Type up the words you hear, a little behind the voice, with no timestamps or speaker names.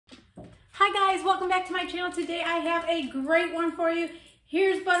Hi guys, welcome back to my channel. Today I have a great one for you.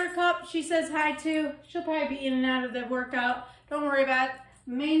 Here's Buttercup. She says hi too. She'll probably be in and out of the workout. Don't worry about it.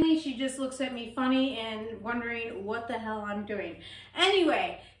 Mainly she just looks at me funny and wondering what the hell I'm doing.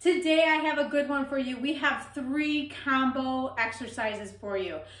 Anyway, today I have a good one for you. We have 3 combo exercises for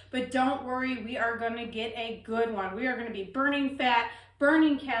you. But don't worry, we are going to get a good one. We are going to be burning fat,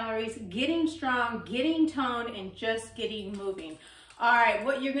 burning calories, getting strong, getting toned, and just getting moving. All right,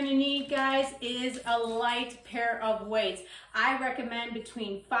 what you're gonna need, guys, is a light pair of weights. I recommend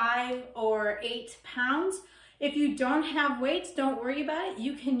between 5 or 8 pounds. If you don't have weights, don't worry about it.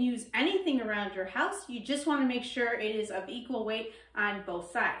 You can use anything around your house. You just wanna make sure it is of equal weight on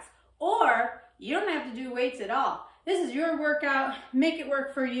both sides. Or you don't have to do weights at all. This is your workout. Make it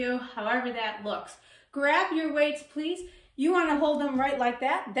work for you, however that looks. Grab your weights, please. You wanna hold them right like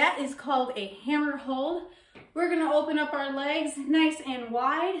that. That is called a hammer hold. We're gonna open up our legs nice and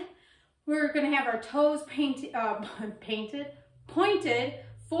wide. We're gonna have our toes pointed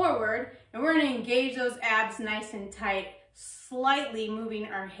forward, and we're gonna engage those abs nice and tight, slightly moving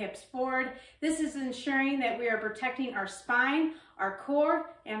our hips forward. This is ensuring that we are protecting our spine, our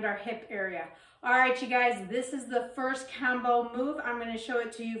core, and our hip area. All right, you guys, this is the first combo move. I'm gonna show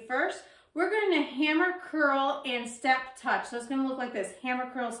it to you first. We're gonna hammer, curl, and step touch. So it's gonna look like this: hammer,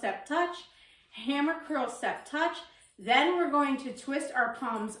 curl, step, touch. Hammer, curl, step, touch. Then we're going to twist our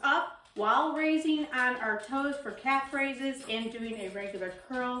palms up while raising on our toes for calf raises and doing a regular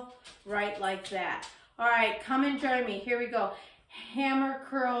curl right like that. All right, come and join me. Here we go. Hammer,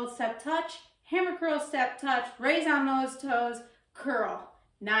 curl, step, touch. Hammer, curl, step, touch. Raise on those toes, curl.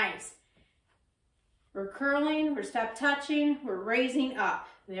 Nice. We're curling, we're step touching, we're raising up.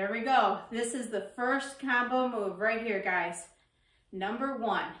 There we go. This is the first combo move right here, guys. Number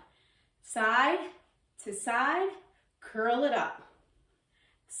 1. Side to side, curl it up.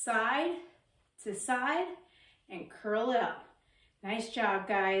 Side to side, and curl it up. Nice job,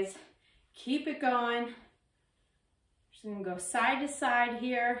 guys. Keep it going. Just gonna go side to side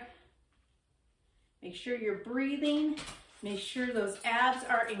here. Make sure you're breathing. Make sure those abs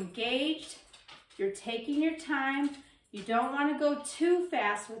are engaged. You're taking your time. You don't want to go too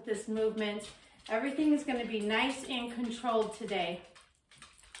fast with this movement. Everything is gonna be nice and controlled today.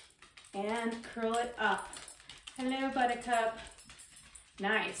 And curl it up. Hello, Buttercup.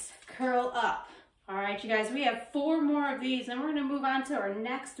 Nice. Curl up. All right, you guys, we have 4 more of these, and we're going to move on to our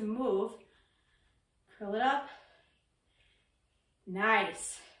next move. Curl it up.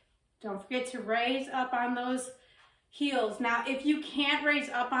 Nice. Don't forget to raise up on those heels. Now, if you can't raise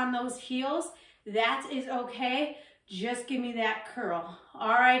up on those heels, that is okay. Just give me that curl.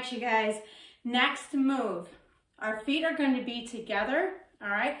 All right, you guys, next move. Our feet are going to be together. All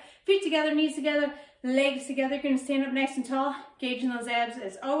right, feet together, knees together, legs together. You're gonna stand up nice and tall, gauging those abs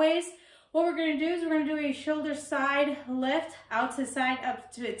as always. What we're gonna do is we're gonna do a shoulder side lift, out to side,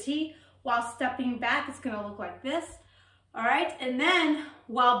 up to a T, while stepping back. It's gonna look like this. All right, and then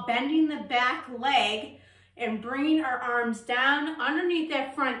while bending the back leg and bringing our arms down underneath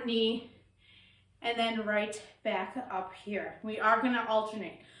that front knee, and then right back up here. We are gonna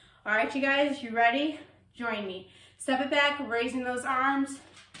alternate. All right, you guys, you ready? Join me. Step it back, raising those arms,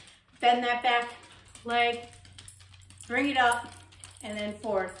 bend that back leg, bring it up, and then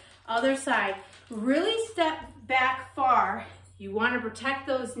forward. Other side. Really step back far. You want to protect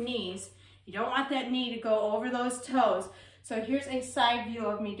those knees. You don't want that knee to go over those toes. So here's a side view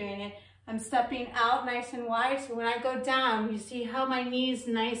of me doing it. I'm stepping out nice and wide, so when I go down, you see how my knee's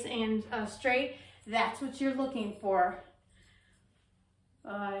nice and straight? That's what you're looking for.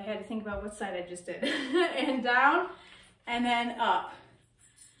 I had to think about what side I just did. And down, and then up.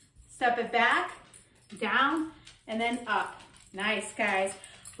 Step it back, down, and then up. Nice, guys.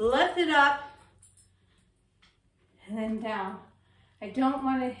 Lift it up, and then down. I don't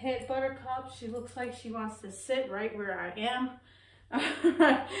want to hit Buttercup. She looks like she wants to sit right where I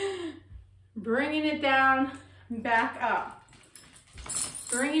am. Bringing it down, back up.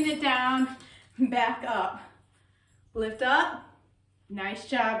 Bringing it down, back up. Lift up. Nice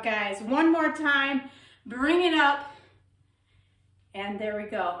job, guys. One more time. Bring it up. And there we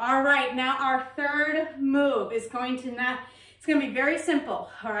go. All right, now our third move is going to be very simple,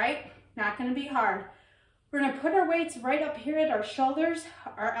 all right? Not gonna be hard. We're gonna put our weights right up here at our shoulders.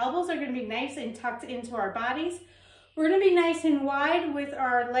 Our elbows are gonna be nice and tucked into our bodies. We're gonna be nice and wide with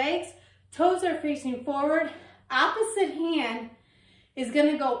our legs. Toes are facing forward. Opposite hand is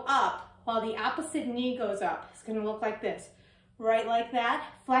gonna go up while the opposite knee goes up. It's gonna look like this. Right like that,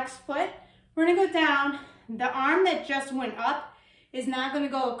 flex foot. We're gonna go down. The arm that just went up is not gonna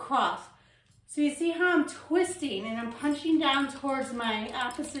go across. So you see how I'm twisting and I'm punching down towards my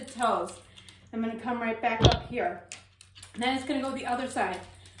opposite toes. I'm gonna come right back up here. And then it's gonna go the other side.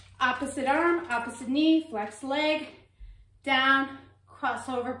 Opposite arm, opposite knee, flex leg, down,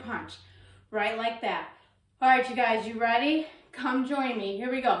 crossover punch. Right like that. All right, you guys, you ready? Come join me. Here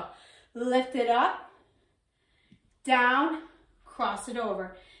we go. Lift it up, down, cross it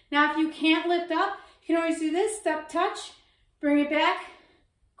over. Now, if you can't lift up, you can always do this, step touch, bring it back,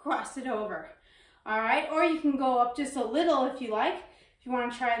 cross it over. All right, or you can go up just a little if you like. If you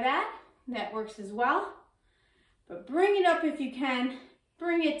want to try that, that works as well. But bring it up if you can,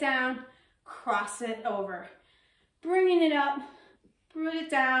 bring it down, cross it over. Bringing it up, bring it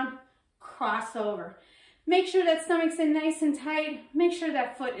down, cross over. Make sure that stomach's in nice and tight. Make sure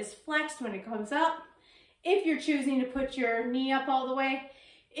that foot is flexed when it comes up. If you're choosing to put your knee up all the way,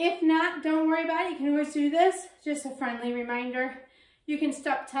 if not, don't worry about it. You can always do this, just a friendly reminder. You can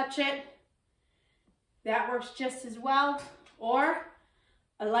step touch it. That works just as well. Or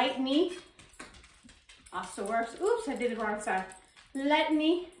a light knee also works. Oops, I did the wrong side. Light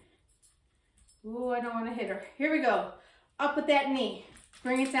knee. Ooh, I don't want to hit her. Here we go. Up with that knee.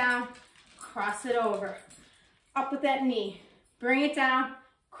 Bring it down, cross it over. Up with that knee. Bring it down,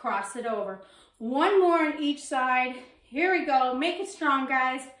 cross it over. One more on each side. Here we go. Make it strong,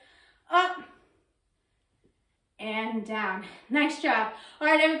 guys. Up and down. Nice job. All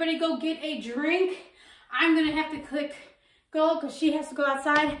right, everybody go get a drink. I'm going to have to click go because she has to go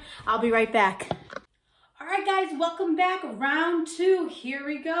outside. I'll be right back. All right, guys, welcome back. Round 2. Here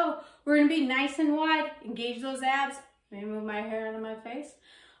we go. We're going to be nice and wide. Engage those abs. Let me move my hair out of my face.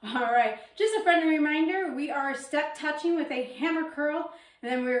 All right, just a friendly reminder, we are step touching with a hammer curl,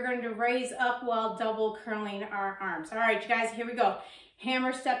 and then we're going to raise up while double curling our arms. All right, you guys, here we go.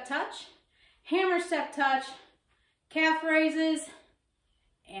 Hammer, step touch, calf raises,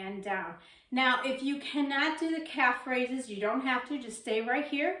 and down. Now, if you cannot do the calf raises, you don't have to, just stay right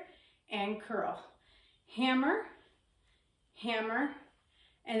here and curl. Hammer, hammer,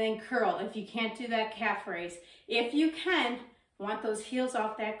 and then curl if you can't do that calf raise. If you can, want those heels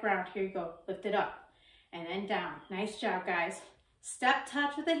off that ground. Here you go. Lift it up and then down. Nice job, guys. Step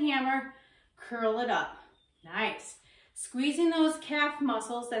touch with the hammer. Curl it up. Nice. Squeezing those calf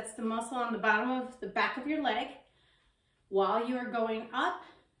muscles. That's the muscle on the bottom of the back of your leg. While you are going up,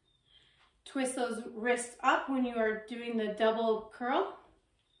 twist those wrists up when you are doing the double curl.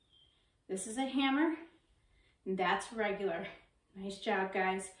 This is a hammer. And that's regular. Nice job,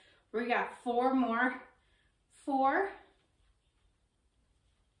 guys. We got 4 more. 4.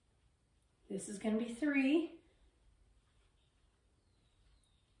 This is going to be 3,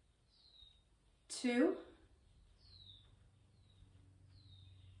 2,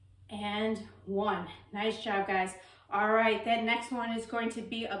 and 1. Nice job, guys. All right, that next one is going to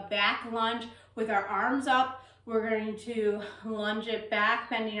be a back lunge with our arms up. We're going to lunge it back,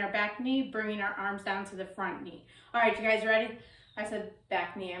 bending our back knee, bringing our arms down to the front knee. All right, you guys ready? I said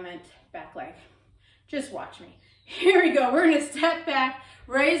back knee, I meant back leg. Just watch me. Here we go. We're going to step back,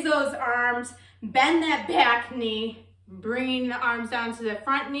 raise those arms, bend that back knee, bringing the arms down to the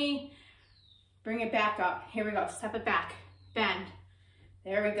front knee, bring it back up. Here we go. Step it back, bend.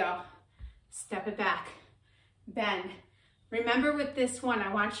 There we go. Step it back, bend. Remember with this one,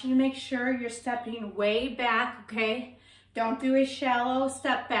 I want you to make sure you're stepping way back, okay? Don't do a shallow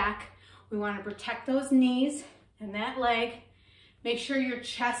step back. We want to protect those knees and that leg. Make sure your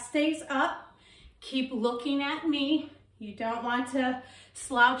chest stays up. Keep looking at me. You don't want to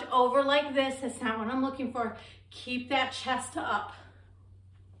slouch over like this. That's not what I'm looking for. Keep that chest up.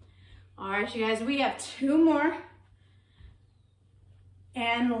 All right, you guys, we have 2 more.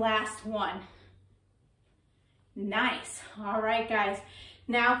 And the last one. Nice. All right, guys.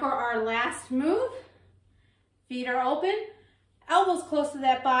 Now for our last move. Feet are open. Elbows close to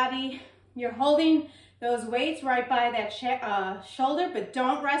that body. You're holding those weights right by that shoulder, but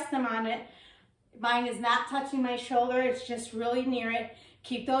don't rest them on it. Mine is not touching my shoulder. It's just really near it.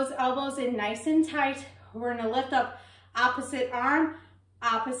 Keep those elbows in nice and tight. We're going to lift up opposite arm,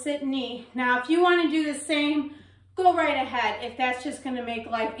 opposite knee. Now, if you want to do the same, go right ahead. If that's just going to make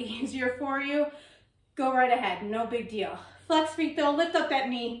life easier for you, go right ahead. No big deal. Flex feet though. Lift up that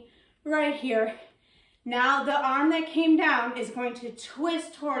knee right here. Now, the arm that came down is going to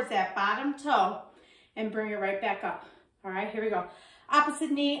twist towards that bottom toe and bring it right back up. All right, here we go.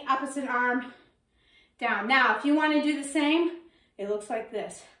 Opposite knee, opposite arm, down. Now, if you want to do the same, it looks like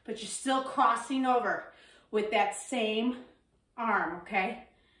this, but you're still crossing over with that same arm, okay?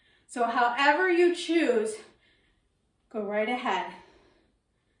 So however you choose, go right ahead.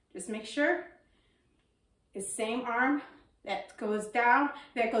 Just make sure it's same arm that goes down,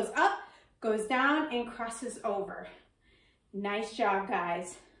 that goes up, goes down, and crosses over. Nice job,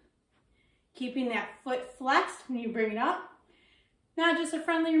 guys. keeping that foot flexed when you bring it up. Now just a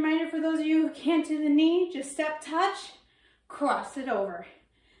friendly reminder for those of you who can't do the knee, just step, touch, cross it over.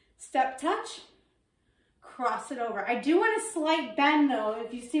 Step, touch, cross it over. I do want a slight bend though.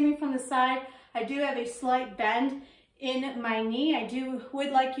 If you see me from the side, I do have a slight bend in my knee. I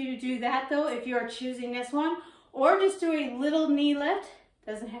would like you to do that though if you are choosing this one, or just do a little knee lift.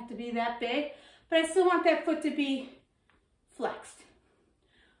 Doesn't have to be that big, but I still want that foot to be flexed.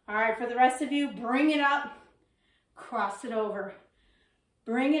 All right, for the rest of you, bring it up, cross it over.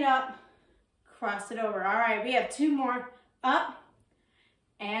 Bring it up, cross it over. All right, we have 2 more. Up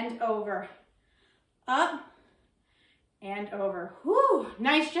and over. Up and over. Whoo,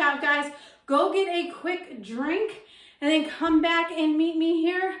 nice job, guys. Go get a quick drink and then come back and meet me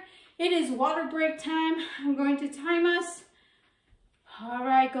here. It is water break time. I'm going to time us. All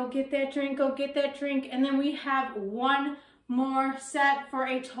right, go get that drink, go get that drink. And then we have 1 more set for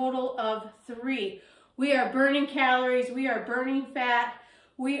a total of 3. We are burning calories, we are burning fat,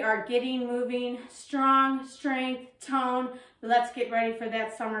 we are getting moving, strong, strength, tone. Let's get ready for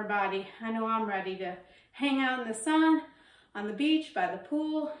that summer body. I know I'm ready to hang out in the sun, on the beach, by the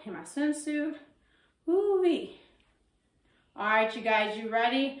pool, in my swimsuit. Woo-wee. All right, you guys, you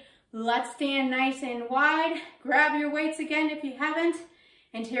ready? Let's stand nice and wide. Grab your weights again if you haven't.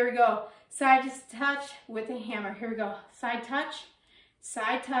 And here we go. Side touch with a hammer. Here we go. Side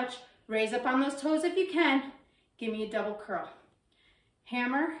touch, raise up on those toes if you can. Give me a double curl.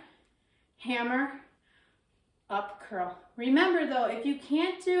 Hammer, hammer, up curl. Remember though, if you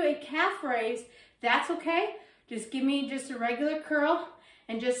can't do a calf raise, that's okay. Just give me just a regular curl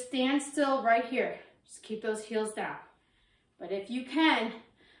and just stand still right here. Just keep those heels down. But if you can,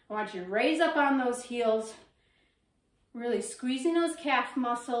 I want you to raise up on those heels, really squeezing those calf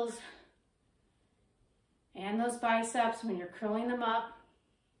muscles and those biceps when you're curling them up,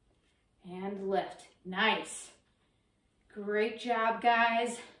 and lift. Nice. Great job,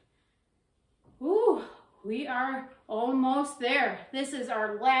 guys. Ooh, we are almost there. This is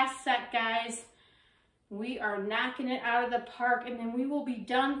our last set, guys. We are knocking it out of the park, and then we will be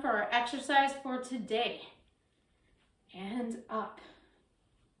done for our exercise for today. And up.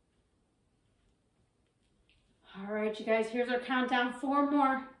 All right, you guys, here's our countdown. 4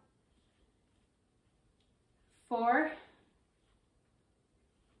 more. 4,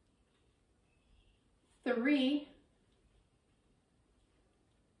 3,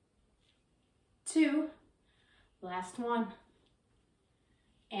 2, last one,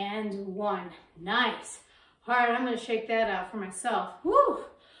 and 1. Nice. All right, I'm going to shake that out for myself. Woo! All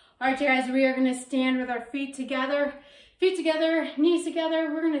right, you guys, we are going to stand with our feet together, knees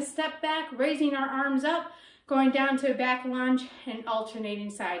together. We're going to step back, raising our arms up, going down to a back lunge and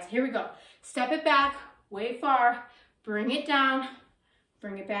alternating sides. Here we go. Step it back, way far, bring it down,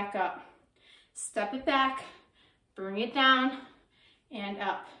 bring it back up. Step it back, bring it down, and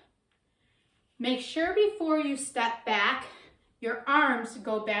up. Make sure before you step back, your arms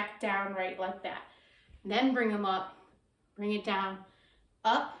go back down right like that. Then bring them up, bring it down,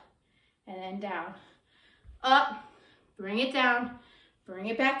 up, and then down. Up, bring it down, bring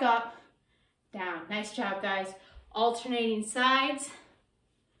it back up, down. Nice job, guys. Alternating sides.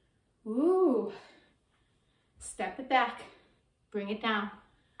 Ooh. Step it back, bring it down.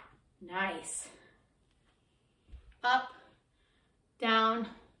 Nice. Up, down.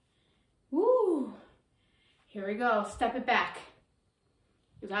 Woo. Here we go. Step it back.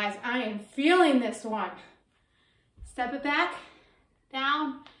 You guys, I am feeling this one. Step it back,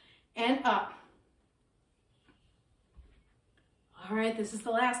 down, and up. All right, this is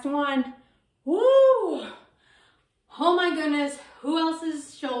the last one. Woo! Oh my goodness, who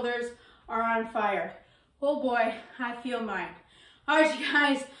else's shoulders are on fire? Oh boy, I feel mine. All right, you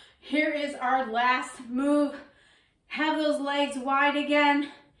guys, here is our last move. Have those legs wide again.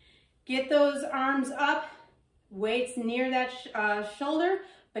 Get those arms up. Weights near that shoulder,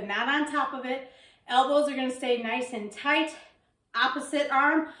 but not on top of it. Elbows are gonna stay nice and tight. Opposite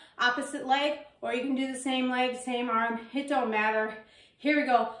arm, opposite leg, or you can do the same leg, same arm. It don't matter. Here we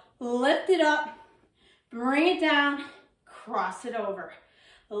go. Lift it up, bring it down, cross it over.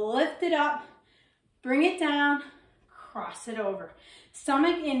 Lift it up, bring it down, cross it over.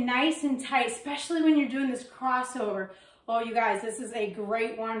 Stomach in nice and tight, especially when you're doing this crossover. Oh, you guys, this is a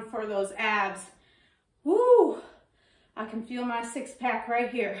great one for those abs. Woo! I can feel my 6-pack right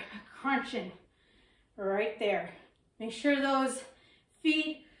here, crunching right there. Make sure those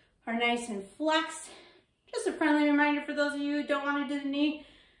feet are nice and flexed. Just a friendly reminder for those of you who don't want to do the knee,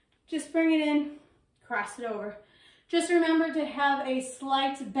 just bring it in, cross it over. Just remember to have a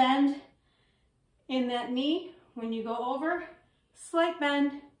slight bend in that knee when you go over. Slight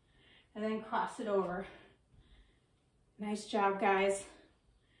bend, and then cross it over. Nice job, guys.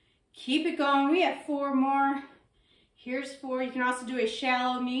 Keep it going. We have 4 more. Here's 4. You can also do a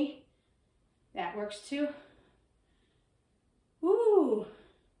shallow knee. That works too. Woo!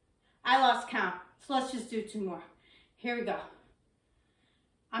 I lost count, so let's just do 2 more. Here we go.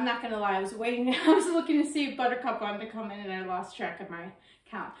 I'm not gonna lie, I was waiting. I was looking to see if Buttercup wanted to come in and I lost track of my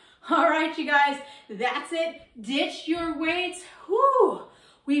count. All right, you guys, that's it. Ditch your weights. Whoo!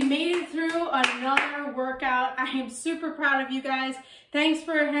 We made it through another workout. I am super proud of you guys. Thanks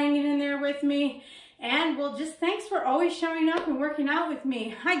for hanging in there with me. And well, just thanks for always showing up and working out with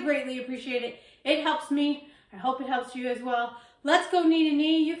me. I greatly appreciate it. It helps me. I hope it helps you as well. Let's go knee to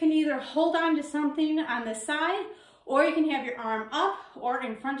knee. You can either hold on to something on the side, or you can have your arm up or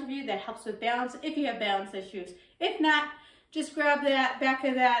in front of you. That helps with balance if you have balance issues. If not, just grab that back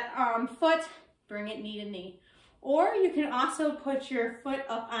of that foot, bring it knee to knee. Or you can also put your foot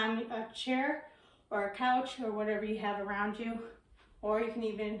up on a chair or a couch or whatever you have around you. Or you can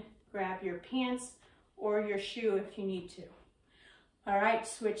even grab your pants or your shoe if you need to. All right,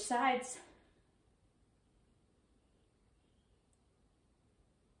 switch sides.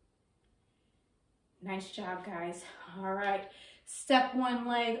 Nice job, guys. All right, step one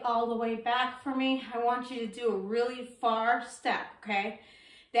leg all the way back for me. I want you to do a really far step, okay?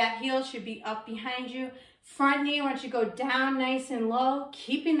 That heel should be up behind you. Front knee, I want you to go down nice and low,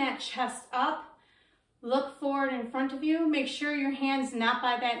 keeping that chest up. Look forward in front of you. Make sure your hand's not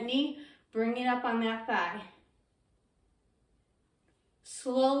by that knee. Bring it up on that thigh.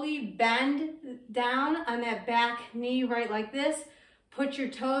 Slowly bend down on that back knee right like this. Put your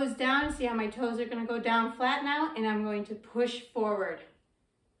toes down. See how my toes are going to go down flat now? And I'm going to push forward.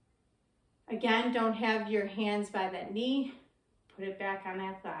 Again, don't have your hands by that knee. Put it back on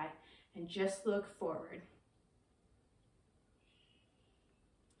that thigh and just look forward.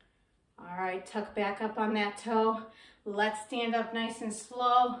 All right, tuck back up on that toe. Let's stand up nice and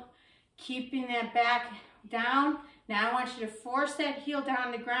slow, keeping that back down. Now I want you to force that heel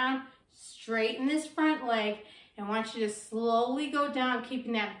down to the ground, straighten this front leg, and I want you to slowly go down,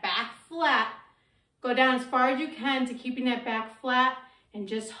 keeping that back flat. Go down as far as you can to keeping that back flat and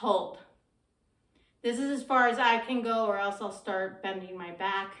just hold. This is as far as I can go, or else I'll start bending my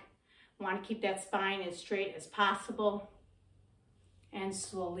back. I want to keep that spine as straight as possible and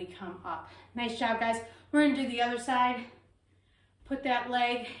slowly come up. Nice job, guys. We're going to do the other side. Put that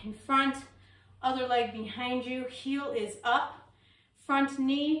leg in front, other leg behind you. Heel is up. Front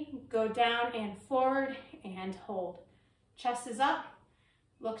knee, go down and forward and hold. Chest is up.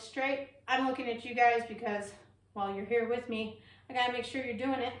 Look straight. I'm looking at you guys because while you're here with me, I got to make sure you're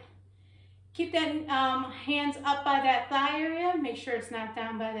doing it. Keep that hands up by that thigh area. Make sure it's not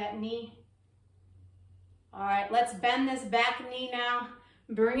down by that knee. All right, let's bend this back knee now.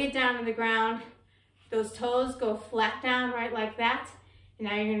 Bring it down to the ground. Those toes go flat down right like that. And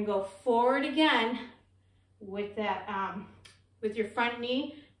now you're gonna go forward again with that, with your front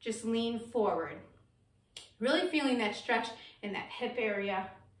knee. Just lean forward. Really feeling that stretch in that hip area.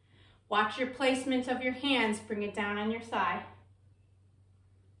 Watch your placement of your hands. Bring it down on your thigh.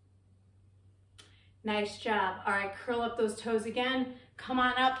 Nice job. All right, curl up those toes again. Come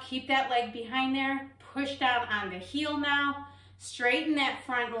on up, keep that leg behind there. Push down on the heel now. Straighten that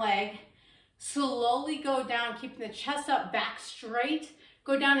front leg. Slowly go down, keeping the chest up, back straight.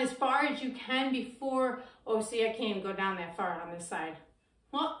 Go down as far as you can before, oh, see, I can't even go down that far on this side.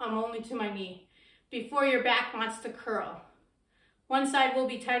 Well, I'm only to my knee. Before your back wants to curl. One side will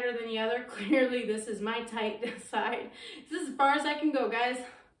be tighter than the other. Clearly, this is my tight side. This is as far as I can go, guys.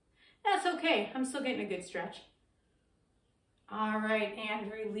 That's okay. I'm still getting a good stretch. All right,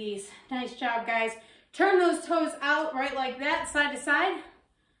 and release. Nice job, guys. Turn those toes out right like that, side to side.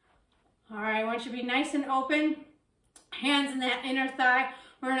 All right, I want you to be nice and open. Hands in that inner thigh.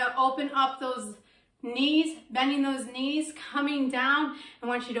 We're gonna open up those knees, bending those knees, coming down. I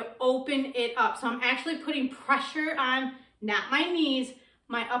want you to open it up. So I'm actually putting pressure on, not my knees,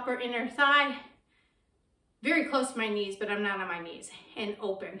 my upper inner thigh. Very close to my knees, but I'm not on my knees. And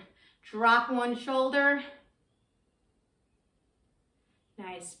open. Drop one shoulder.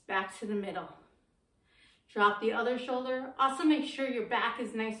 Nice, back to the middle. Drop the other shoulder. Also make sure your back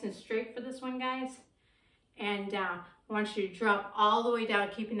is nice and straight for this one, guys. And down. I want you to drop all the way down,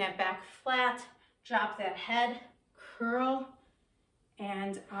 keeping that back flat. Drop that head, curl,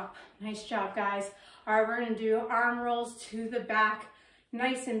 and up. Nice job, guys. All right, we're gonna do arm rolls to the back,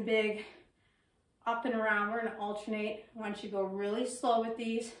 nice and big, up and around. We're gonna alternate. I want you to go really slow with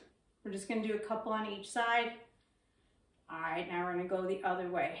these. We're just gonna do a couple on each side. All right, now we're gonna go the other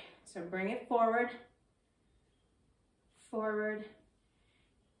way. So bring it forward, forward,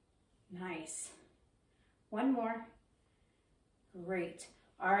 Nice. One more. Great.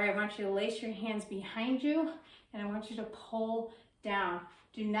 All right, I want you to lace your hands behind you, and I want you to pull down.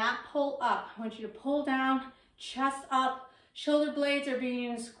 Do not pull up. I want you to pull down, chest up, shoulder blades are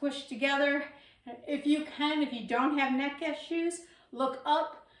being squished together. If you can, if you don't have neck issues, look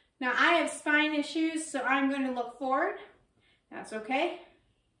up. Now I have spine issues, so I'm going to look forward. That's okay.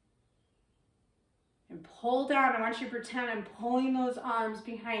 And pull down. I want you to pretend I'm pulling those arms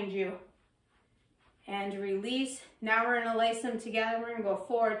behind you. And release. Now we're going to lace them together. We're going to go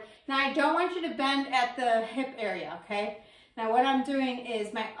forward. Now I don't want you to bend at the hip area, okay? Now what I'm doing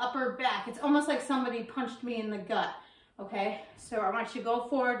is my upper back. It's almost like somebody punched me in the gut, okay? So I want you to go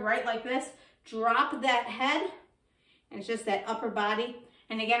forward right like this. Drop that head. And it's just that upper body.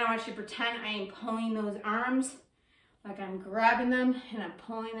 And again, I want you to pretend I am pulling those arms like I'm grabbing them and I'm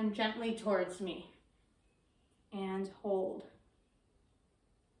pulling them gently towards me. And hold.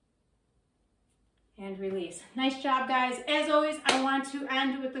 And release. Nice job, guys. As always, I want to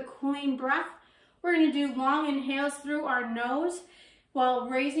end with a clean breath. We're going to do long inhales through our nose while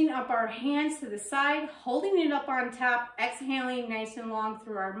raising up our hands to the side, holding it up on top, exhaling nice and long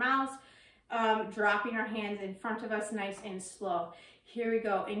through our mouths, dropping our hands in front of us nice and slow. Here we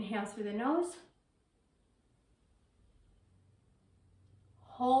go. Inhale through the nose.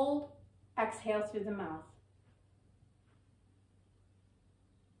 Hold. Exhale through the mouth.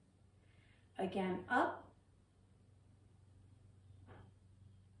 Again, up.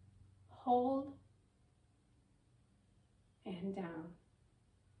 Hold. And down.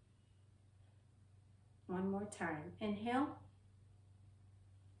 One more time. Inhale.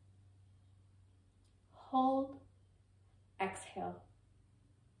 Hold. Exhale.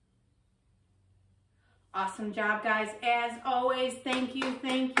 Awesome job, guys. As always, thank you,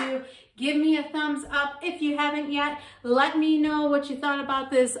 thank you. Give me a thumbs up if you haven't yet. Let me know what you thought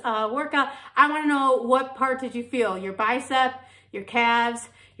about this workout. I want to know, what part did you feel? Your bicep, your calves,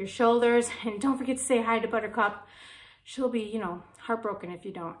 your shoulders, and don't forget to say hi to Buttercup. She'll be, heartbroken if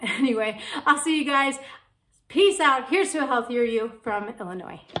you don't. Anyway, I'll see you guys. Peace out. Here's to a healthier you from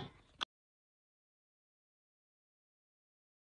Illinois.